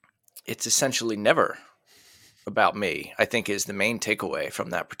it's essentially never about me, I think is the main takeaway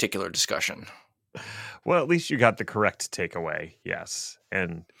from that particular discussion. Well, at least you got the correct takeaway. Yes.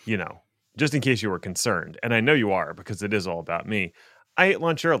 And, just in case you were concerned, and I know you are because it is all about me, I ate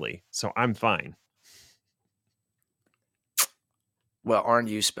lunch early, so I'm fine. Well, aren't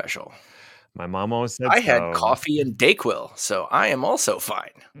you special? My mom always said I had so. coffee and Dayquil, so I am also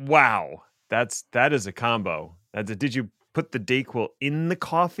fine. Wow. That is a combo. Did you put the Dayquil in the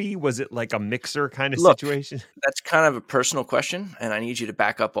coffee? Was it like a mixer kind of Look, situation? that's kind of a personal question, and I need you to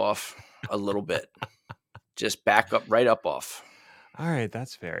back up off a little bit. Just back up right up off. All right,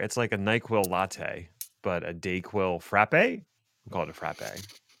 that's fair. It's like a NyQuil latte, but a Dayquil frappe? We'll call it a frappe.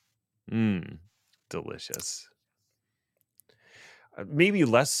 Delicious. Maybe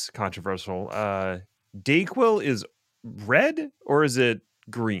less controversial. Dayquil is red or is it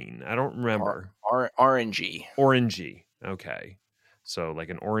green? I don't remember. Orangey. Orangey. Okay. So like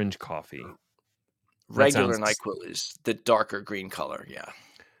an orange coffee. Regular NyQuil is the darker green color, yeah.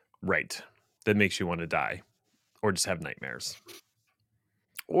 Right. That makes you want to die or just have nightmares.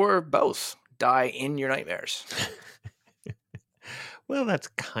 Or both. Die in your nightmares. Well, that's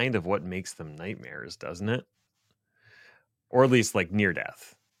kind of what makes them nightmares, doesn't it? Or at least like near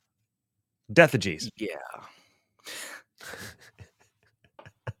death. Death adjacent. Yeah.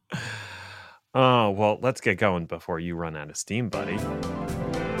 Oh, well, let's get going before you run out of steam, buddy.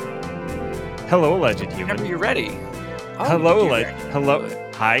 Hello, alleged human. Whenever you're ready. Hello,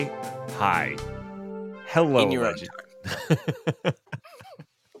 hello. Hi. Hi. Hello, in your alleged. own time.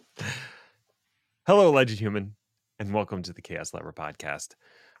 Hello, alleged human, and welcome to the Chaos Lever podcast.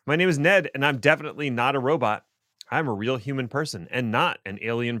 My name is Ned, and I'm definitely not a robot. I'm a real human person and not an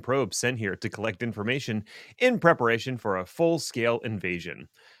alien probe sent here to collect information in preparation for a full-scale invasion.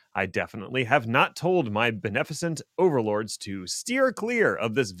 I definitely have not told my beneficent overlords to steer clear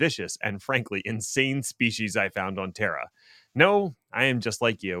of this vicious and frankly insane species I found on Terra. No, I am just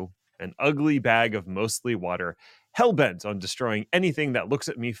like you, an ugly bag of mostly water, hell-bent on destroying anything that looks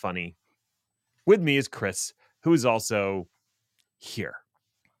at me funny. With me is Chris, who is also here.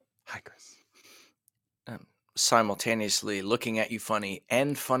 Hi, Chris. Simultaneously looking at you funny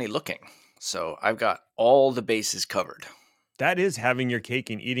and funny looking. So I've got all the bases covered. That is having your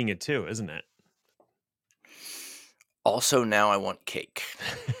cake and eating it too, isn't it? Also, now I want cake.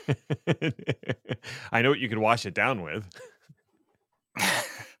 I know what you could wash it down with.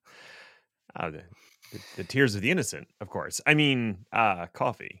 The tears of the innocent, of course. I mean,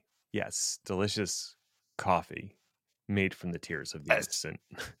 coffee. Yes, delicious coffee made from the tears of the innocent.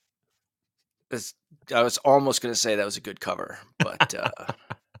 I was almost going to say that was a good cover, but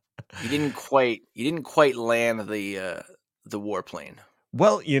you didn't quite land the warplane.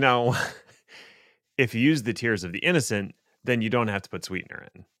 Well, if you use the tears of the innocent, then you don't have to put sweetener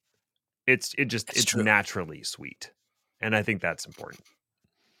in. It's true. Naturally sweet, and I think that's important.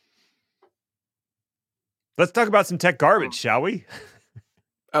 Let's talk about some tech garbage, shall we?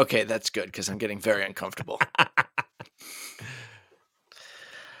 Okay, that's good because I'm getting very uncomfortable.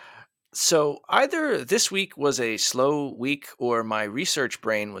 So either this week was a slow week or my research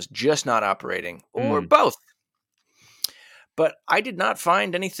brain was just not operating, or both. But I did not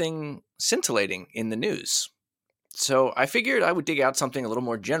find anything scintillating in the news. So I figured I would dig out something a little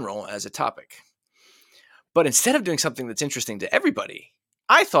more general as a topic. But instead of doing something that's interesting to everybody,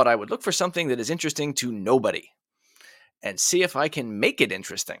 I thought I would look for something that is interesting to nobody and see if I can make it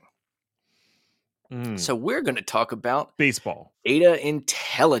interesting. So we're going to talk about baseball. Data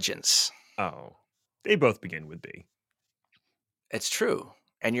intelligence. Oh, they both begin with B. It's true.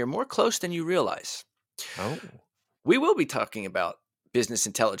 And you're more close than you realize. Oh. We will be talking about business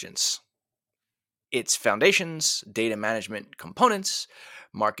intelligence, its foundations, data management components,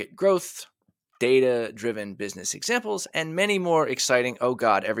 market growth, data-driven business examples, and many more exciting, oh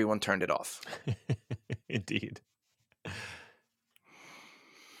God, everyone turned it off. Indeed.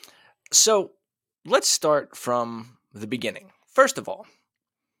 So let's start from the beginning. First of all,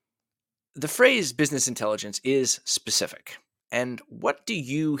 the phrase business intelligence is specific. And what do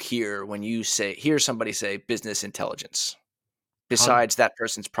you hear when you hear somebody say business intelligence? Besides that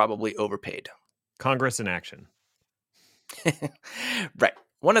person's probably overpaid. Congress in action. Right.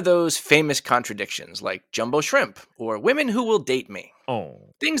 One of those famous contradictions like jumbo shrimp or women who will date me.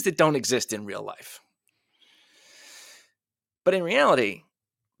 Oh. Things that don't exist in real life. But in reality,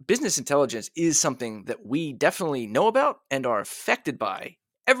 business intelligence is something that we definitely know about and are affected by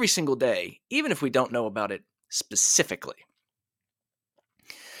every single day, even if we don't know about it specifically.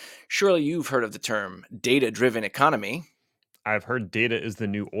 Surely you've heard of the term data-driven economy. I've heard data is the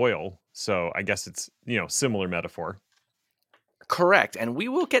new oil, so I guess it's, similar metaphor. Correct. And we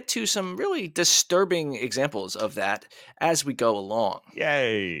will get to some really disturbing examples of that as we go along.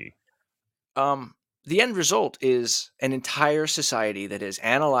 Yay. Um, the end result is an entire society that is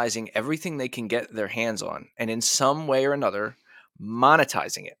analyzing everything they can get their hands on and in some way or another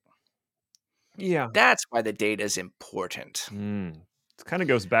monetizing it. Yeah. That's why the data is important. It kind of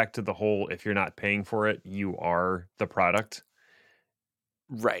goes back to the whole if you're not paying for it, you are the product.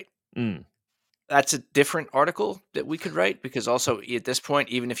 Right. Mm. That's a different article that we could write because also at this point,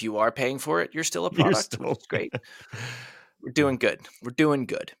 even if you are paying for it, you're still a You're product, which still is great. We're doing good. We're doing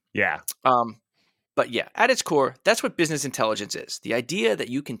good. Yeah. But yeah, at its core, that's what business intelligence is. The idea that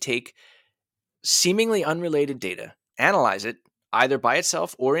you can take seemingly unrelated data, analyze it either by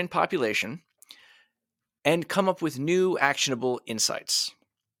itself or in population, and come up with new actionable insights.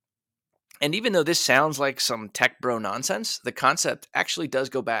 And even though this sounds like some tech bro nonsense, the concept actually does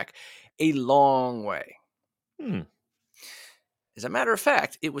go back a long way. Hmm. As a matter of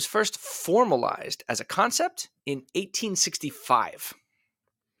fact, it was first formalized as a concept in 1865.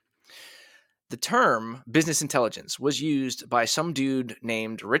 The term business intelligence was used by some dude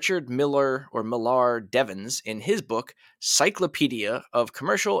named Richard Miller or Millar Devins in his book, Cyclopedia of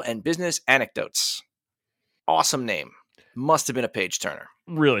Commercial and Business Anecdotes. Awesome name. Must have been a page turner.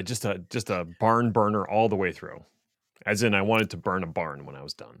 Really, just a barn burner all the way through. As in, I wanted to burn a barn when I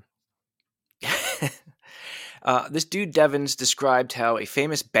was done. This dude Devins described how a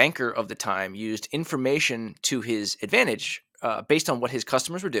famous banker of the time used information to his advantage based on what his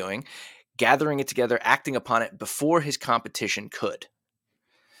customers were doing, gathering it together, acting upon it before his competition could.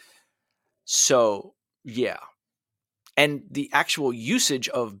 So, yeah. And the actual usage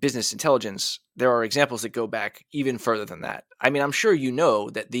of business intelligence, there are examples that go back even further than that. I mean, I'm sure you know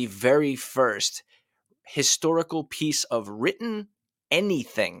that the very first historical piece of written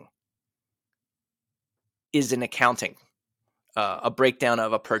anything is an accounting, a breakdown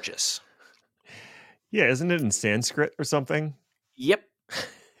of a purchase. Yeah, isn't it in Sanskrit or something? Yep,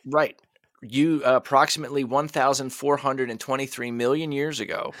 right. You approximately 1,423 million years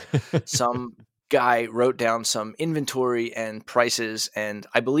ago, some guy wrote down some inventory and prices. And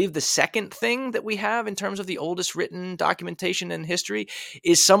I believe the second thing that we have in terms of the oldest written documentation in history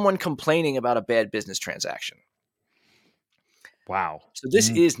is someone complaining about a bad business transaction. Wow. So this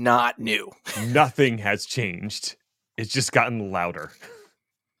is not new. Nothing has changed. It's just gotten louder.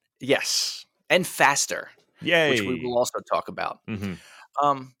 Yes, and faster, which we will Yay. also talk about.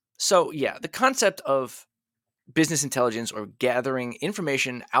 Mm-hmm. So yeah, the concept of business intelligence or gathering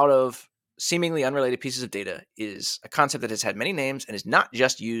information out of seemingly unrelated pieces of data is a concept that has had many names and is not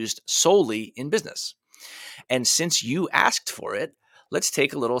just used solely in business. And since you asked for it, let's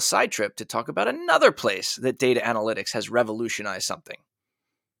take a little side trip to talk about another place that data analytics has revolutionized something.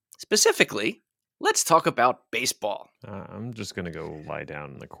 Specifically, let's talk about baseball. I'm just going to go lie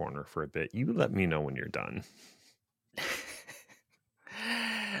down in the corner for a bit. You let me know when you're done.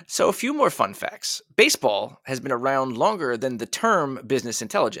 So, a few more fun facts. Baseball has been around longer than the term business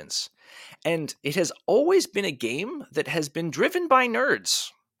intelligence, and it has always been a game that has been driven by nerds.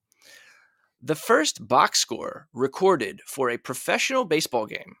 The first box score recorded for a professional baseball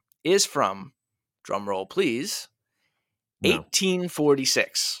game is from, drumroll please, No,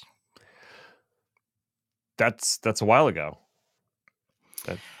 1846. that's a while ago.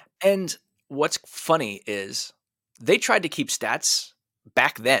 And what's funny is they tried to keep stats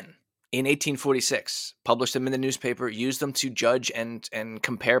back then in 1846, published them in the newspaper, used them to judge and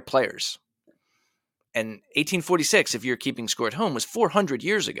compare players. And 1846, if you're keeping score at home, was 400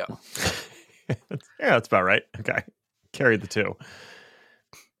 years ago. Yeah, that's about right. Okay. Carry the two.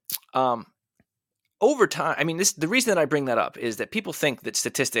 Over time, I mean, the reason that I bring that up is that people think that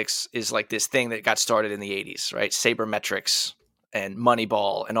statistics is like this thing that got started in the 80s, right? Sabermetrics and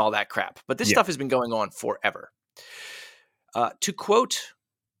Moneyball and all that crap. But this stuff has been going on forever. To quote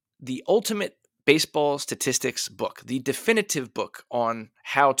the ultimate baseball statistics book, the definitive book on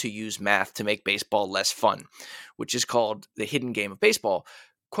how to use math to make baseball less fun, which is called The Hidden Game of Baseball,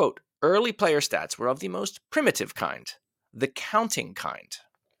 quote, early player stats were of the most primitive kind, the counting kind.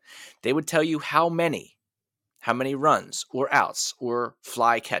 They would tell you how many runs or outs or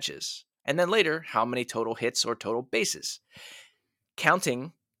fly catches, and then later how many total hits or total bases.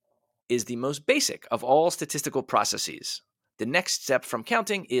 Counting is the most basic of all statistical processes. The next step from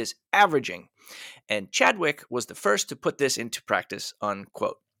counting is averaging, and Chadwick was the first to put this into practice,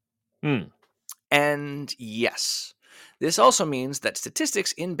 unquote. And yes, this also means that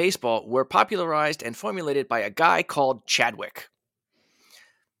statistics in baseball were popularized and formulated by a guy called Chadwick.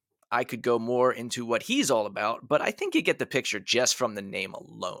 I could go more into what he's all about, but I think you get the picture just from the name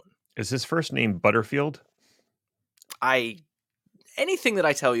alone. Is his first name Butterfield? I anything that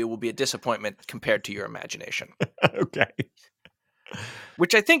I tell you will be a disappointment compared to your imagination. Okay.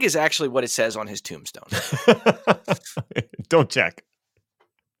 Which I think is actually what it says on his tombstone. Don't check.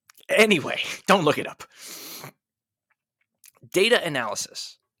 Anyway, don't look it up. Data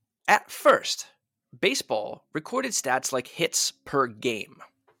analysis. At first, baseball recorded stats like hits per game.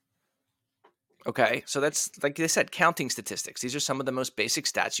 Okay, so that's, like I said, counting statistics. These are some of the most basic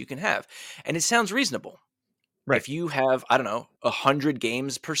stats you can have. And it sounds reasonable. Right. If you have, 100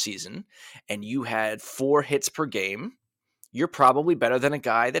 games per season and you had 4 hits per game, you're probably better than a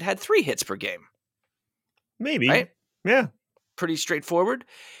guy that had 3 hits per game. Maybe. Right? Yeah. Pretty straightforward.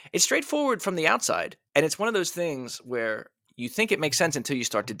 It's straightforward from the outside. And it's one of those things where you think it makes sense until you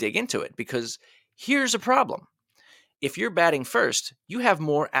start to dig into it. Because here's a problem. If you're batting first, you have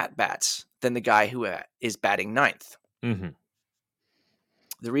more at-bats than the guy who is batting ninth. Mm-hmm.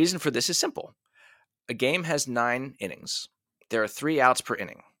 The reason for this is simple. A game has 9 innings. There are 3 outs per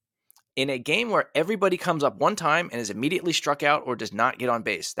inning. In a game where everybody comes up one time and is immediately struck out or does not get on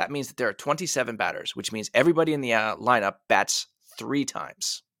base, that means that there are 27 batters, which means everybody in the lineup bats 3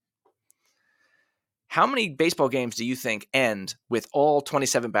 times. How many baseball games do you think end with all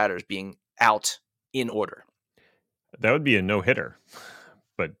 27 batters being out in order? That would be a no-hitter.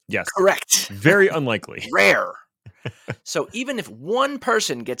 But yes. Correct. Very unlikely. Rare. So even if one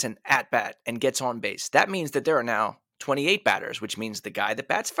person gets an at-bat and gets on base, that means that there are now 28 batters, which means the guy that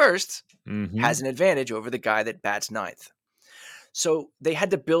bats first has an advantage over the guy that bats ninth. So they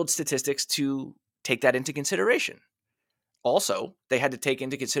had to build statistics to take that into consideration. Also, they had to take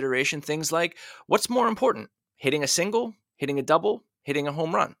into consideration things like, what's more important, hitting a single, hitting a double, hitting a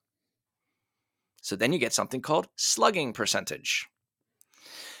home run? So then you get something called slugging percentage.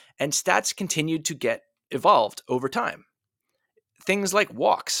 And stats continued to get evolved over time. Things like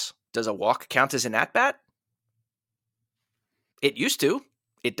walks. Does a walk count as an at-bat? It used to.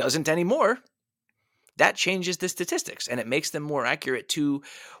 It doesn't anymore. That changes the statistics, and it makes them more accurate to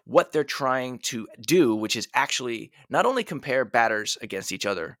what they're trying to do, which is actually not only compare batters against each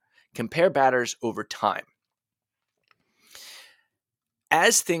other, compare batters over time.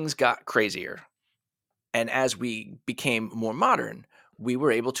 As things got crazier, and as we became more modern, we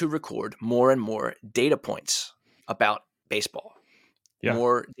were able to record more and more data points about baseball. Yeah.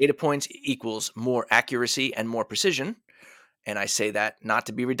 More data points equals more accuracy and more precision. And I say that not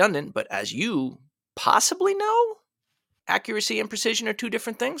to be redundant, but as you possibly know, accuracy and precision are 2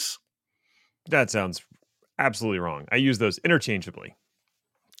 different things. That sounds absolutely wrong. I use those interchangeably.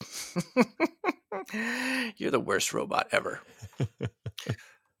 You're the worst robot ever.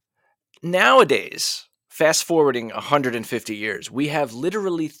 Nowadays, fast forwarding 150 years, we have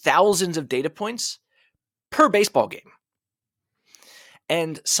literally thousands of data points per baseball game.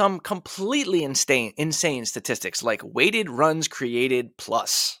 And some completely insane statistics like weighted runs created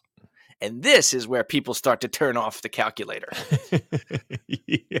plus. And this is where people start to turn off the calculator.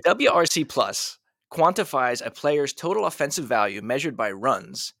 Yeah. WRC plus quantifies a player's total offensive value measured by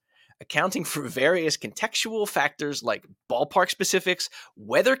runs, accounting for various contextual factors like ballpark specifics,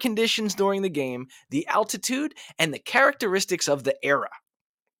 weather conditions during the game, the altitude, and the characteristics of the era.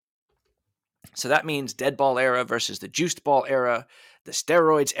 So that means dead ball era versus the juiced ball era, the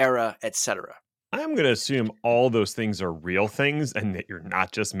steroids era, etc. I'm going to assume all those things are real things and that you're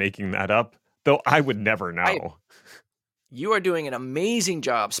not just making that up, though I would never know. You are doing an amazing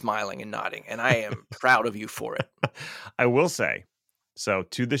job smiling and nodding, and I am proud of you for it. I will say, so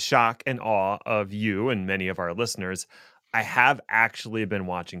to the shock and awe of you and many of our listeners, I have actually been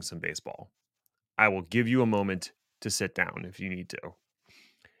watching some baseball. I will give you a moment to sit down if you need to.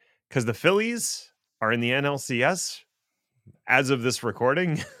 Because the Phillies are in the NLCS as of this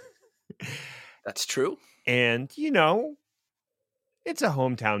recording. That's true. And, it's a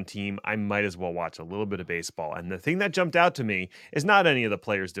hometown team. I might as well watch a little bit of baseball. And the thing that jumped out to me is not any of the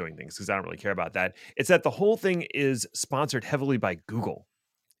players doing things, because I don't really care about that. It's that the whole thing is sponsored heavily by Google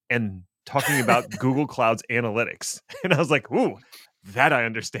and talking about Google Cloud's analytics. And I was like, ooh, that I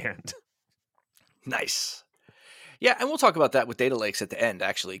understand. Nice. Yeah, and we'll talk about that with data lakes at the end,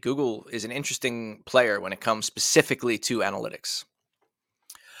 actually. Google is an interesting player when it comes specifically to analytics.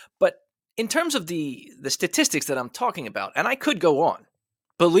 But in terms of the statistics that I'm talking about, and I could go on,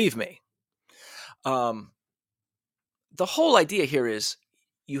 believe me, the whole idea here is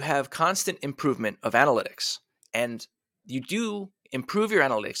you have constant improvement of analytics, and you do improve your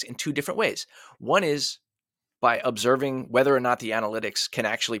analytics in 2 different ways. One is by observing whether or not the analytics can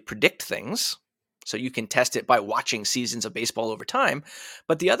actually predict things. So you can test it by watching seasons of baseball over time.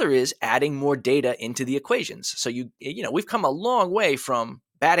 But the other is adding more data into the equations. So we've come a long way from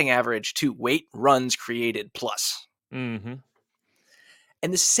batting average to weight runs created plus. Mm-hmm.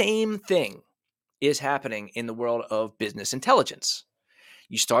 And the same thing is happening in the world of business intelligence.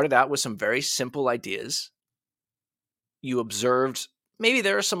 You started out with some very simple ideas. You observed maybe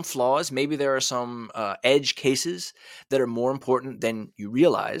there are some flaws, maybe there are some edge cases that are more important than you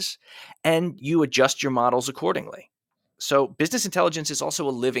realize, and you adjust your models accordingly. So, business intelligence is also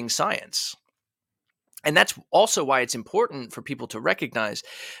a living science. And that's also why it's important for people to recognize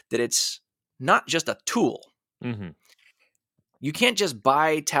that it's not just a tool. Mm-hmm. You can't just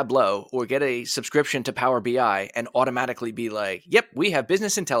buy Tableau or get a subscription to Power BI and automatically be like, yep, we have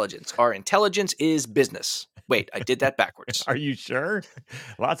business intelligence. Our intelligence is business. Wait, I did that backwards. Are you sure?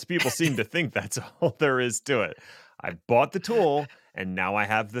 Lots of people seem to think that's all there is to it. I bought the tool and now I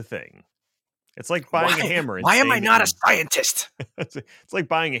have the thing. It's like buying a Why hammer and why am I saying that not a you scientist? it's like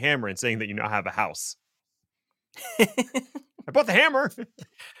buying a hammer and saying that you now have a house. I bought the hammer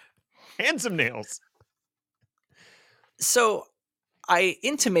and some nails. So I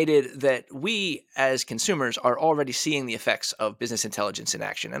intimated that we as consumers are already seeing the effects of business intelligence in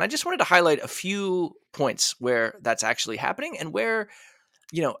action. And I just wanted to highlight a few points where that's actually happening and where,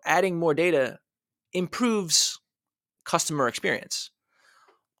 adding more data improves customer experience.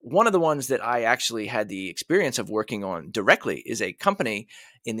 One of the ones that I actually had the experience of working on directly is a company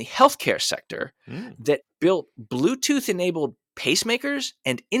in the healthcare sector Mm, that built Bluetooth enabled pacemakers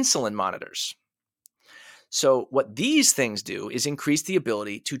and insulin monitors. So, what these things do is increase the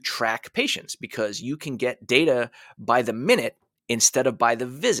ability to track patients because you can get data by the minute instead of by the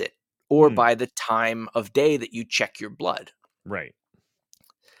visit or mm, by the time of day that you check your blood. right.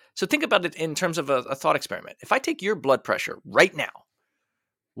 So, think about it in terms of a thought experiment. If I take your blood pressure right now,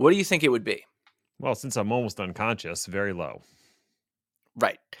 what do you think it would be? Well, since I'm almost unconscious, very low.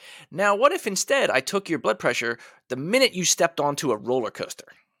 Right. Now, what if instead I took your blood pressure the minute you stepped onto a roller coaster?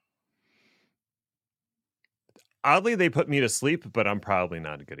 Oddly, they put me to sleep, but I'm probably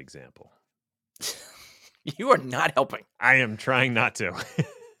not a good example. You are not helping. I am trying not to.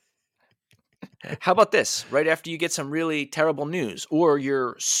 How about this? Right after you get some really terrible news or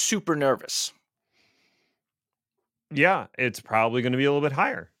you're super nervous. Yeah, it's probably going to be a little bit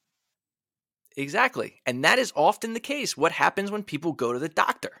higher. Exactly. And that is often the case. What happens when people go to the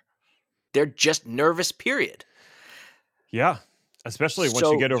doctor? They're just nervous, period. Yeah, especially once you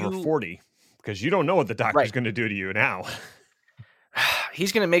So get over you, 40, because you don't know what the doctor's right. going to do to you now.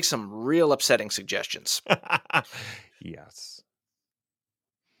 He's going to make some real upsetting suggestions. Yes.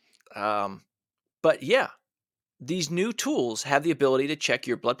 Um, but yeah, these new tools have the ability to check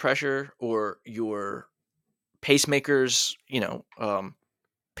your blood pressure or your pacemakers,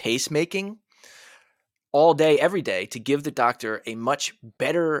 pacemaking all day, every day to give the doctor a much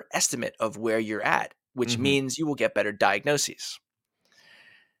better estimate of where you're at, which Hmm. means you will get better diagnoses.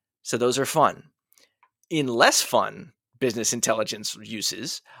 So those are fun. In less fun business intelligence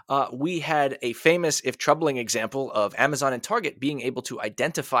uses, we had a famous, if troubling, example of Amazon and Target being able to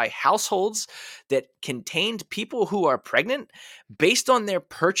identify households that contained people who are pregnant based on their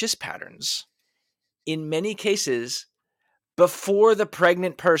purchase patterns. In many cases, before the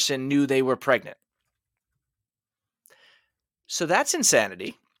pregnant person knew they were pregnant. So that's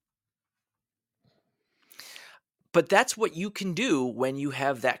insanity. But that's what you can do when you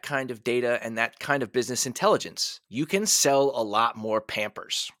have that kind of data and that kind of business intelligence. You can sell a lot more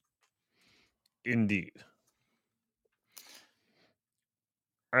Pampers. Indeed.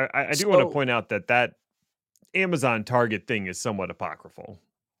 I do want to So point out that Amazon Target thing is somewhat apocryphal.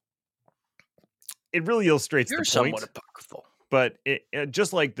 It really illustrates the you're somewhat point, apocryphal. but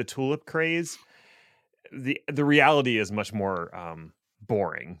just like the tulip craze, the reality is much more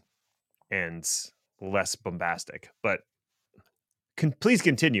boring and less bombastic. But please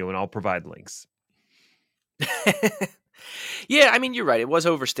continue, and I'll provide links. Yeah, I mean, you're right. It was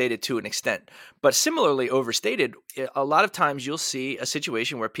overstated to an extent. But similarly overstated, a lot of times you'll see a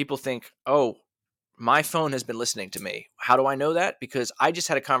situation where people think, oh, my phone has been listening to me. How do I know that? Because I just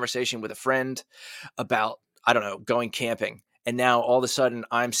had a conversation with a friend about, I don't know, going camping. And now all of a sudden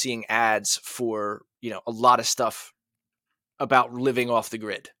I'm seeing ads for, a lot of stuff about living off the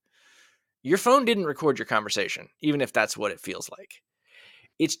grid. Your phone didn't record your conversation, even if that's what it feels like.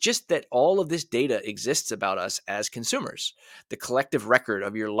 It's just that all of this data exists about us as consumers. The collective record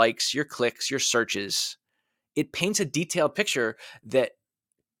of your likes, your clicks, your searches, it paints a detailed picture that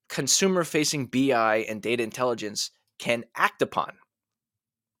consumer facing BI and data intelligence can act upon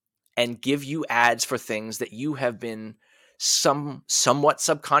and give you ads for things that you have been somewhat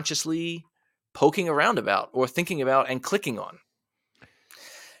subconsciously poking around about or thinking about and clicking on.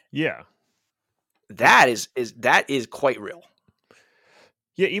 Yeah. And That is quite real.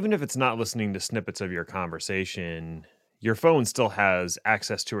 yeah, even if it's not listening to snippets of your conversation, your phone still has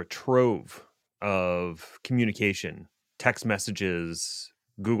access to a trove of communication, text messages,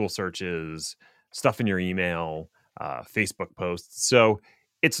 Google searches, stuff in your email, Facebook posts. So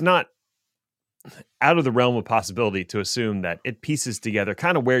it's not out of the realm of possibility to assume that it pieces together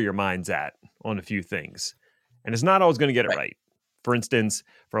kind of where your mind's at on a few things. And it's not always going to get it Right. right. For instance,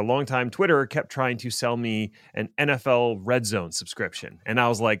 for a long time, Twitter kept trying to sell me an NFL Red Zone subscription. And I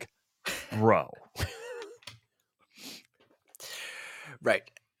was like, bro. Right.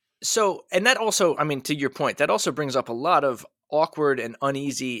 So, and that also, I mean, to your point, that also brings up a lot of awkward and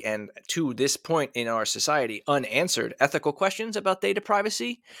uneasy, and to this point in our society, unanswered ethical questions about data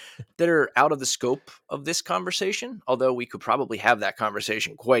privacy that are out of the scope of this conversation. Although we could probably have that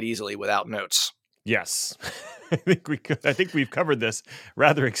conversation quite easily without notes. Yes. I think we could. I think we've covered this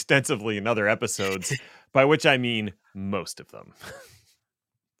rather extensively in other episodes, by which I mean most of them.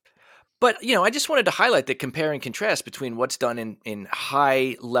 But, I just wanted to highlight the compare and contrast between what's done in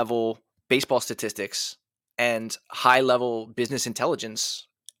high level baseball statistics and high level business intelligence,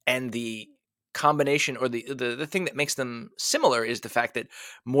 and the combination, or the thing that makes them similar is the fact that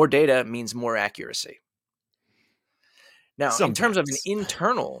more data means more accuracy. Now, in terms of an Sometimes.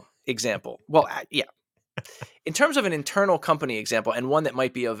 internal example, well, yeah. In terms of an internal company example, and one that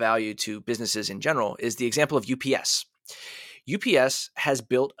might be of value to businesses in general, is the example of UPS. UPS has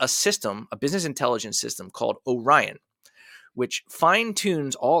built a system, a business intelligence system called Orion, which fine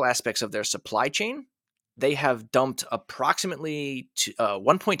tunes all aspects of their supply chain. They have dumped approximately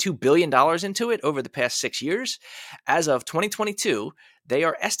 $1.2 billion into it over the past 6 years. As of 2022, they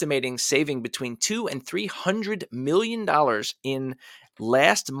are estimating saving between $200 and $300 million in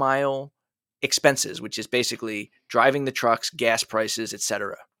last mile expenses, which is basically driving the trucks, gas prices,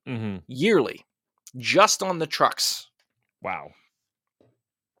 etc., Mm-hmm. yearly, just on the trucks. Wow.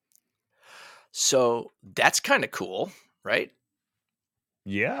 So that's kind of cool, right?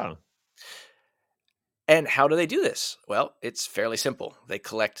 Yeah. And how do they do this? Well, it's fairly simple. They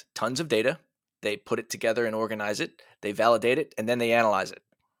collect tons of data, they put it together and organize it, they validate it, and then they analyze it.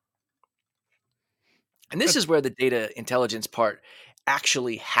 And this is where the data intelligence part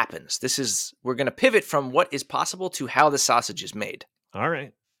actually happens. We're going to pivot from what is possible to how the sausage is made. All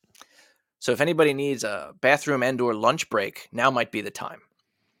right. So if anybody needs a bathroom and or lunch break, now might be the time.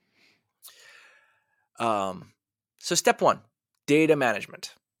 So step one, data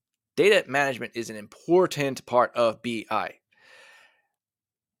management. Data management is an important part of BI.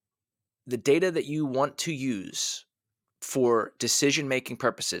 The data that you want to use for decision-making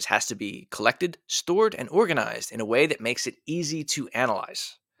purposes has to be collected, stored, and organized in a way that makes it easy to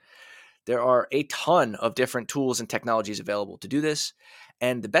analyze. There are a ton of different tools and technologies available to do this,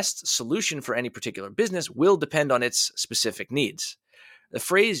 and the best solution for any particular business will depend on its specific needs. The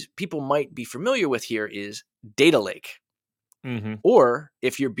phrase people might be familiar with here is data lake. Mm-hmm. Or,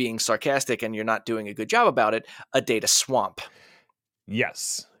 if you're being sarcastic and you're not doing a good job about it, a data swamp.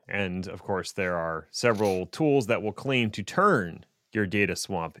 Yes. And of course, there are several tools that will claim to turn your data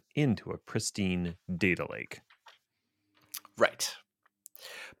swamp into a pristine data lake. Right.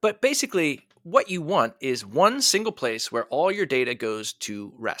 But basically, what you want is one single place where all your data goes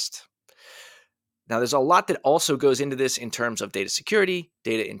to rest. Now, there's a lot that also goes into this in terms of data security,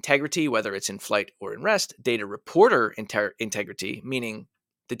 data integrity, whether it's in flight or in rest, data reporter integrity, meaning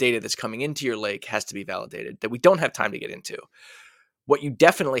the data that's coming into your lake has to be validated, that we don't have time to get into. What you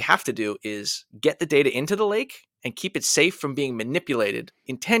definitely have to do is get the data into the lake and keep it safe from being manipulated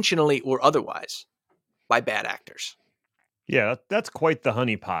intentionally or otherwise by bad actors. Yeah, that's quite the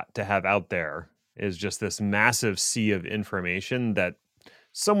honeypot to have out there, is just this massive sea of information that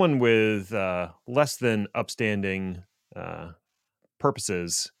someone with less than upstanding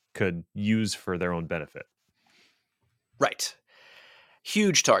purposes could use for their own benefit. Right.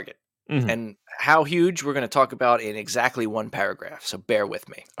 Huge target. Mm-hmm. And how huge, we're going to talk about in exactly one paragraph, so bear with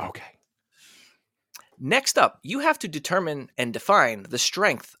me. Okay. Next up, you have to determine and define the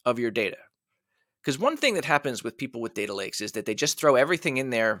strength of your data. Because one thing that happens with people with data lakes is that they just throw everything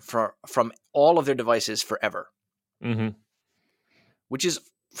in there from all of their devices forever. Mm-hmm. Which is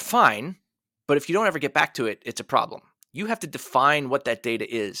fine, but if you don't ever get back to it, it's a problem. You have to define what that data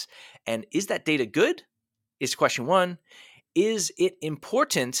is. And is that data good? Is question one. Is it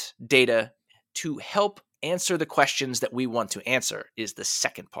important data to help answer the questions that we want to answer? Is the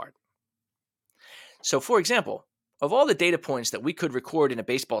second part. So, for example, of all the data points that we could record in a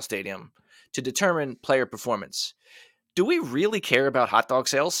baseball stadium to determine player performance, do we really care about hot dog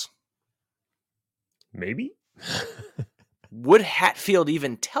sales? Maybe. Would Hatfield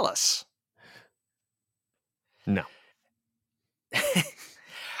even tell us? No.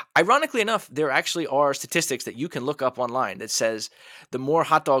 Ironically enough, there actually are statistics that you can look up online that says the more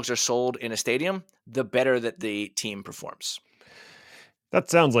hot dogs are sold in a stadium, the better that the team performs. That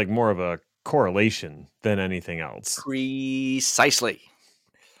sounds like more of a correlation than anything else. Precisely.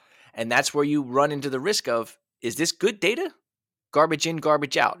 And that's where you run into the risk of, is this good data? Garbage in,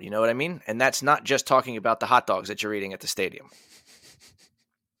 garbage out. You know what I mean? And that's not just talking about the hot dogs that you're eating at the stadium.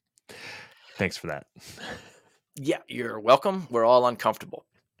 Thanks for that. Yeah, you're welcome. We're all uncomfortable.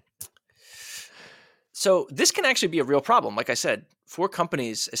 So this can actually be a real problem, like I said, for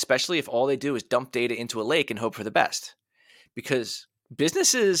companies, especially if all they do is dump data into a lake and hope for the best. Because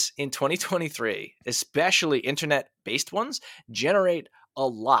businesses in 2023, especially internet-based ones, generate a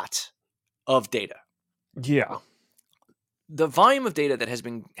lot of data. Yeah. The volume of data that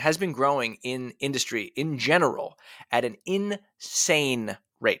has been growing in industry in general at an insane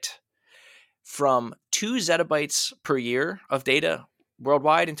rate, from 2 zettabytes per year of data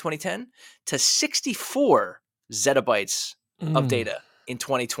worldwide in 2010 to 64 zettabytes of data in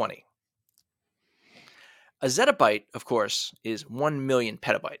 2020. A zettabyte, of course, is 1 million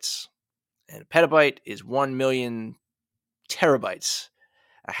petabytes, and a petabyte is 1 million terabytes.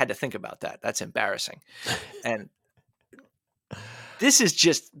 I had to think about that. That's embarrassing. And this is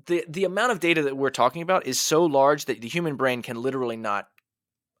just the amount of data that we're talking about is so large that the human brain can literally not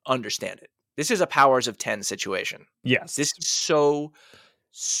understand it. This is a powers of 10 situation. Yes. This is so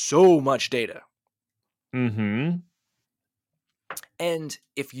much data. Mm-hmm. And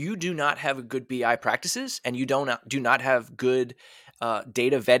if you do not have good BI practices and you do not have good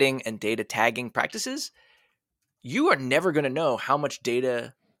data vetting and data tagging practices, you are never going to know how much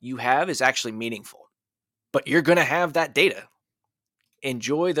data you have is actually meaningful. But you're going to have that data.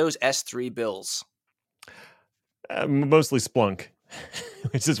 Enjoy those S3 bills. Mostly Splunk,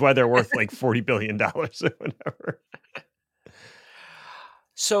 which is why they're worth like $40 billion or whatever.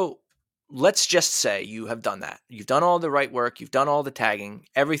 So let's just say you have done that. You've done all the right work. You've done all the tagging.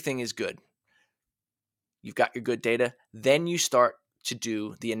 Everything is good. You've got your good data. Then you start to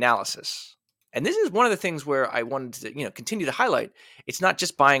do the analysis. And this is one of the things where I wanted to, continue to highlight. It's not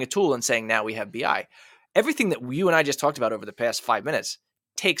just buying a tool and saying, now we have BI. Everything that you and I just talked about over the past 5 minutes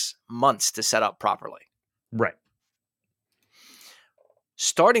takes months to set up properly. Right.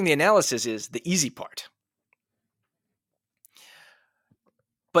 Starting the analysis is the easy part.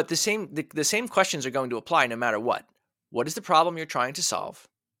 But the same questions are going to apply no matter what. What is the problem you're trying to solve?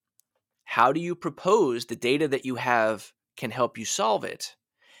 How do you propose the data that you have can help you solve it?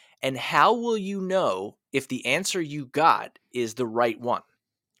 And how will you know if the answer you got is the right one?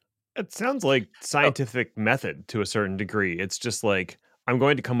 It sounds like scientific method to a certain degree. It's just like, I'm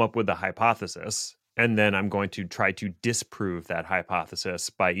going to come up with a hypothesis, and then I'm going to try to disprove that hypothesis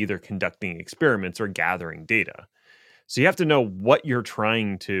by either conducting experiments or gathering data. So you have to know what you're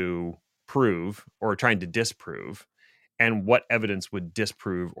trying to prove or trying to disprove, and what evidence would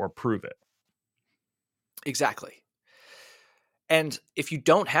disprove or prove it. Exactly. And if you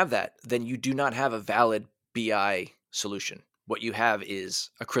don't have that, then you do not have a valid BI solution. What you have is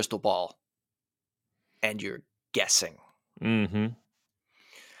a crystal ball, and you're guessing. Mm-hmm.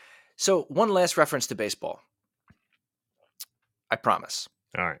 So one last reference to baseball. I promise.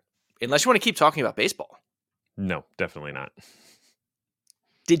 All right. Unless you want to keep talking about baseball. No, definitely not.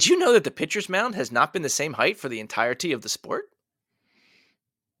 Did you know that the pitcher's mound has not been the same height for the entirety of the sport?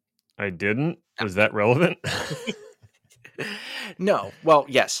 I didn't. Is that relevant? No. Well,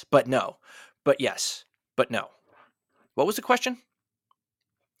 yes, but no. But yes, but no. What was the question?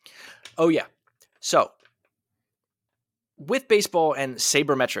 Oh, yeah. So, with baseball and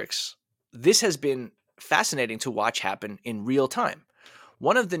sabermetrics, this has been fascinating to watch happen in real time.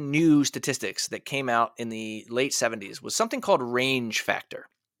 One of the new statistics that came out in the late 70s was something called range factor.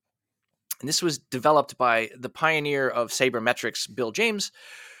 And this was developed by the pioneer of sabermetrics, Bill James.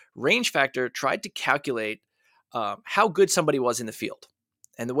 Range factor tried to calculate how good somebody was in the field.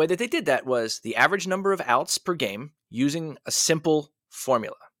 And the way that they did that was the average number of outs per game using a simple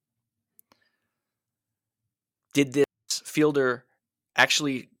formula. Did this fielder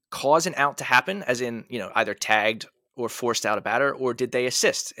actually cause an out to happen, as in, either tagged or forced out a batter, or did they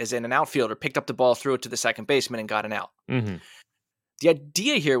assist, as in an outfielder picked up the ball, threw it to the second baseman, and got an out? Mm-hmm. The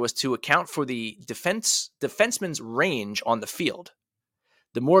idea here was to account for the defenseman's range on the field.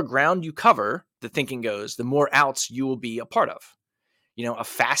 The more ground you cover, the thinking goes, the more outs you will be a part of. A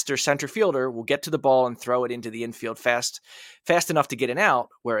faster center fielder will get to the ball and throw it into the infield fast enough to get an out,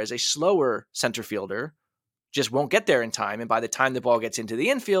 whereas a slower center fielder just won't get there in time. And by the time the ball gets into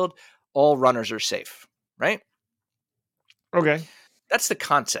the infield, all runners are safe, right? Okay. That's the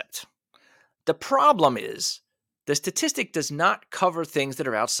concept. The problem is the statistic does not cover things that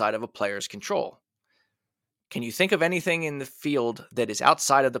are outside of a player's control. Can you think of anything in the field that is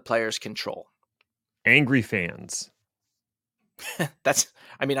outside of the player's control? Angry fans.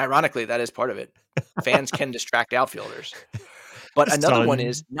 Ironically, that is part of it. Fans can distract outfielders. But The another one sun.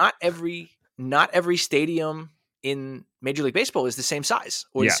 is not every stadium in Major League Baseball is the same size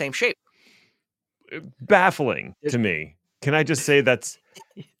or the Yeah. same shape. Baffling to me. Can I just say that's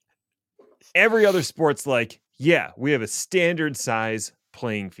every other sport's like, yeah, we have a standard size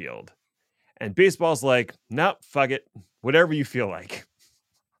playing field. And baseball's like, nope, fuck it. Whatever you feel like.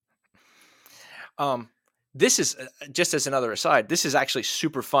 This is just as another aside. This is actually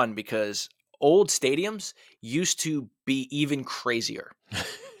super fun because old stadiums used to be even crazier.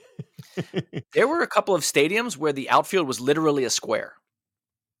 There were a couple of stadiums where the outfield was literally a square.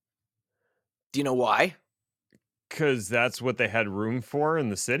 Do you know why? Because that's what they had room for in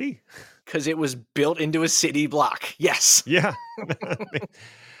the city? Because it was built into a city block. Yes. Yeah.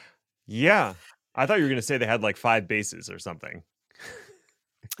 Yeah. I thought you were going to say they had like 5 bases or something.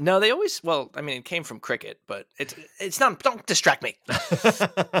 No, they always, it came from cricket, but it's not, don't distract me.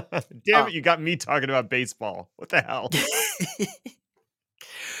 Damn it, you got me talking about baseball. What the hell?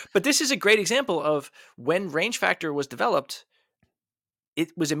 But this is a great example of when range factor was developed,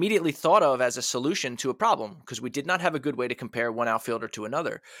 it was immediately thought of as a solution to a problem because we did not have a good way to compare one outfielder to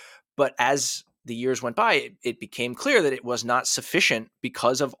another. But as the years went by, it became clear that it was not sufficient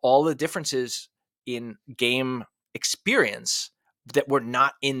because of all the differences in game experience that were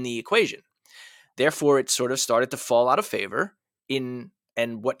not in the equation. Therefore, it sort of started to fall out of favor and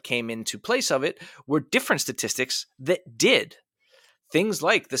what came into place of it were different statistics that did. Things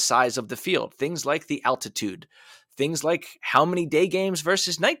like the size of the field, things like the altitude, things like how many day games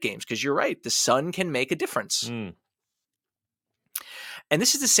versus night games, because you're right, the sun can make a difference. And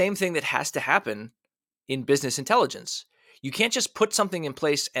this is the same thing that has to happen in business intelligence. You can't just put something in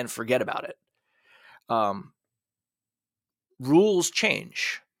place and forget about it. Rules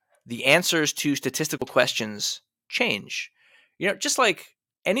change. The answers to statistical questions change. Just like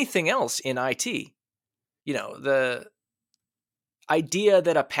anything else in IT, the idea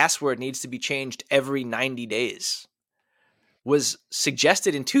that a password needs to be changed every 90 days was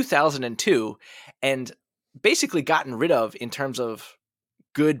suggested in 2002 and basically gotten rid of in terms of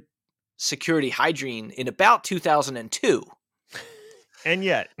good security hygiene in about 2002. And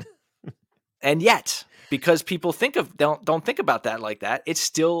yet, because people don't think about that like that, it's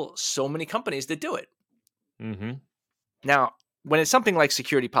still so many companies that do it. Mm-hmm. Now, when it's something like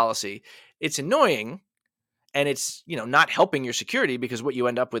security policy, it's annoying and it's, not helping your security because what you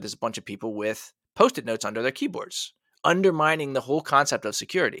end up with is a bunch of people with Post-it notes under their keyboards, undermining the whole concept of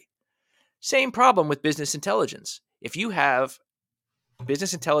security. Same problem with business intelligence. If you have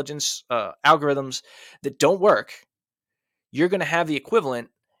business intelligence algorithms that don't work, you're going to have the equivalent.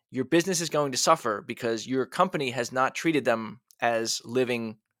 Your business is going to suffer because your company has not treated them as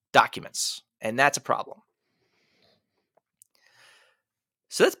living documents. And that's a problem.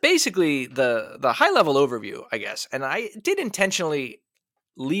 So that's basically the high-level overview, I guess. And I did intentionally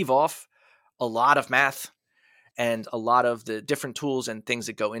leave off a lot of math and a lot of the different tools and things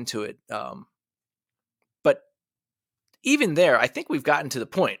that go into it. But even there, I think we've gotten to the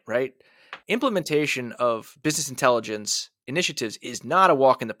point, right? Implementation of business intelligence initiatives is not a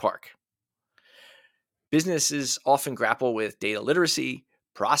walk in the park. Businesses often grapple with data literacy,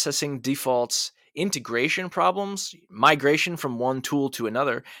 processing defaults, integration problems, migration from one tool to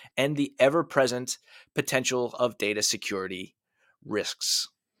another, and the ever-present potential of data security risks.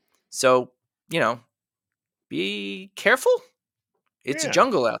 So, be careful. It's a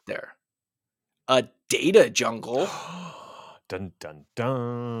jungle out there. A data jungle. Dun, dun,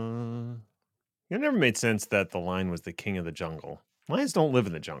 dun. It never made sense that the lion was the king of the jungle. Lions don't live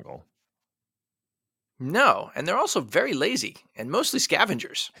in the jungle. No, and they're also very lazy and mostly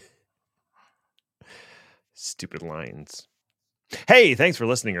scavengers. Stupid lions. Hey, thanks for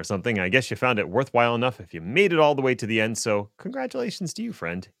listening or something. I guess you found it worthwhile enough if you made it all the way to the end, so congratulations to you,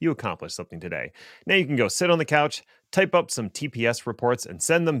 friend. You accomplished something today. Now you can go sit on the couch, type up some TPS reports, and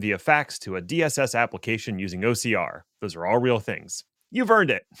send them via fax to a DSS application using OCR. Those are all real things. You've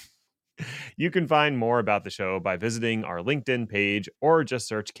earned it. You can find more about the show by visiting our LinkedIn page or just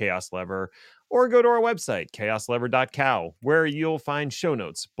search Chaos Lever, or go to our website, chaoslever.cow, where you'll find show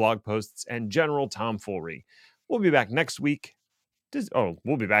notes, blog posts, and general tomfoolery. We'll be back next week.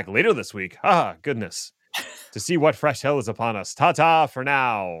 We'll be back later this week. Ah, goodness. To see what fresh hell is upon us. Ta-ta for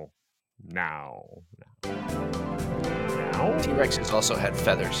now. Now. T-Rexes also had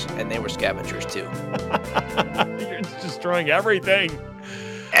feathers, and they were scavengers too. You're destroying everything.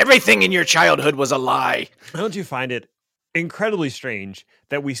 Everything in your childhood was a lie. Don't you find it incredibly strange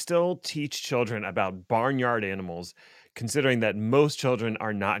that we still teach children about barnyard animals, considering that most children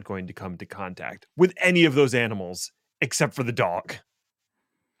are not going to come to contact with any of those animals except for the dog?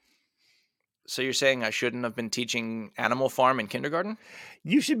 So you're saying I shouldn't have been teaching Animal Farm in kindergarten?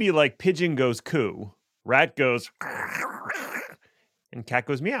 You should be like pigeon goes coo, rat goes, and cat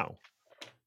goes meow.